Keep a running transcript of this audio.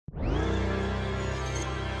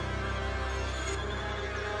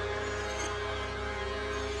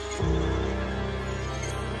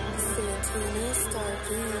SantanaStar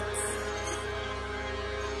beats.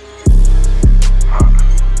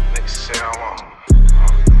 Niggas say I want.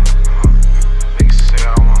 Niggas say I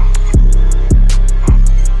want.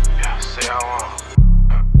 Yeah, say I want.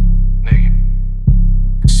 Nigga.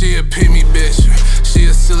 She a pick-me bitch. She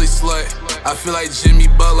a silly slut. I feel like Jimmy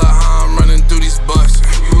Butler, how I'm running through these bucks.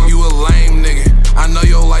 You a lame nigga. I know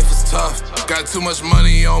your life is tough. Got too much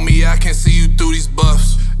money on me, I can't see you through these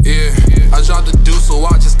buffs. Yeah, I dropped the deuce a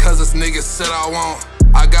watch just cause this nigga said I won't.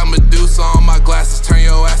 I got medusa on my glasses, turn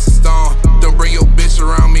your ass to stone. Don't bring your bitch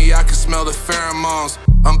around me, I can smell the pheromones.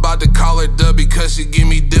 I'm about to call her dub because she give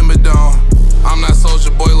me Dimmadome. I'm not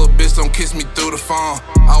Soulja Boy, little bitch, don't kiss me through the phone.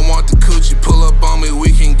 I want the coochie, pull up on me,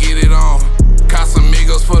 we can get it on.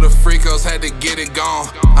 Casamigos for the freakos, had to get it gone.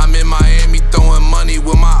 I'm in Miami throwing money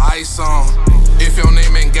with my ice on. If your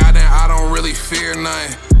name ain't got it, I don't really fear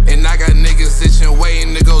nothing. And I got niggas itching,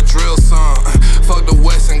 waiting to go drill some. Fuck the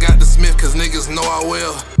West and got the Smith, cause niggas know I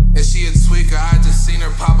will. And she a tweaker, I just seen her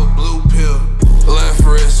pop a blue pill. Left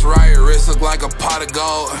wrist, right wrist, look like a pot of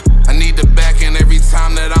gold. I need the back end every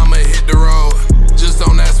time that I'ma hit the road. Just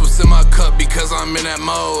don't ask what's in my cup because I'm in that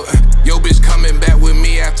mode. Yo bitch coming back with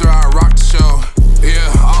me after I rock the show.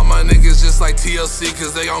 Yeah, all my niggas just like TLC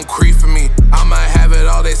cause they gon' creep for me. I'ma have it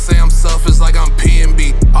all, they say I'm selfish like I'm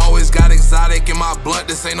P&B. Always got exotic in my blunt,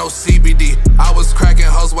 this ain't no CBD. I was cracking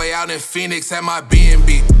hoes way out in Phoenix at my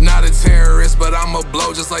B&B. Not a terrorist, but I'ma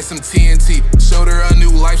blow just like some TNT. Showed her a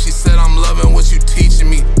new life, she said I'm loving what you teaching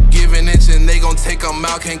me. Give an inch and they gon' take them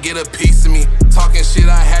out, can't get a piece of me. Talking shit,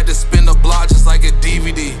 I had to spin the block just like a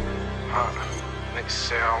DVD. Niggas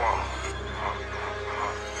say I want.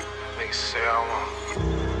 Niggas say I want.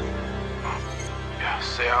 Yeah,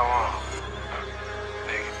 say I want.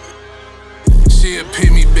 She a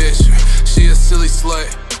pick-me bitch. She a silly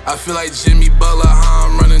slut. I feel like Jimmy Butler, how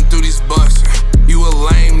I'm running through these bucks. You a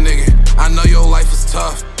lame nigga. I know your life is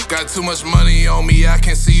tough. Got too much money on me, I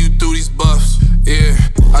can't see you through these buffs. Yeah,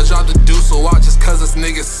 I dropped the deuce a watch just cause this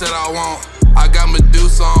nigga said I won't. I got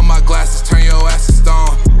medusa on my glasses, turn your ass to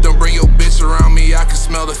stone. Don't bring your bitch around me, I can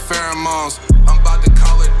smell the pheromones. I'm about